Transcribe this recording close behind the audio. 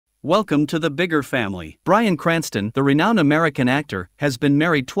Welcome to the bigger family. Bryan Cranston, the renowned American actor, has been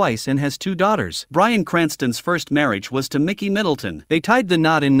married twice and has two daughters. Bryan Cranston's first marriage was to Mickey Middleton. They tied the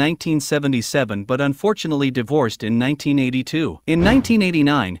knot in 1977 but unfortunately divorced in 1982. In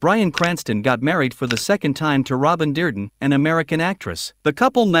 1989, Bryan Cranston got married for the second time to Robin Dearden, an American actress. The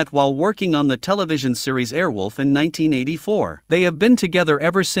couple met while working on the television series Airwolf in 1984. They have been together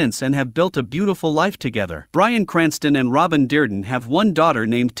ever since and have built a beautiful life together. Bryan Cranston and Robin Dearden have one daughter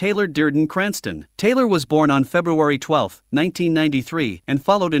named Taylor Dearden Cranston. Taylor was born on February 12, 1993, and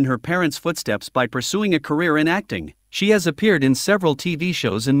followed in her parents' footsteps by pursuing a career in acting. She has appeared in several TV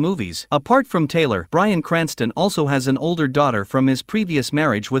shows and movies. Apart from Taylor, Bryan Cranston also has an older daughter from his previous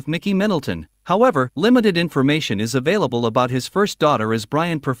marriage with Mickey Middleton. However, limited information is available about his first daughter as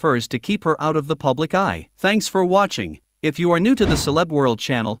Bryan prefers to keep her out of the public eye. Thanks for watching. If you are new to the Celeb World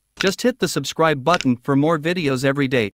channel, just hit the subscribe button for more videos every day.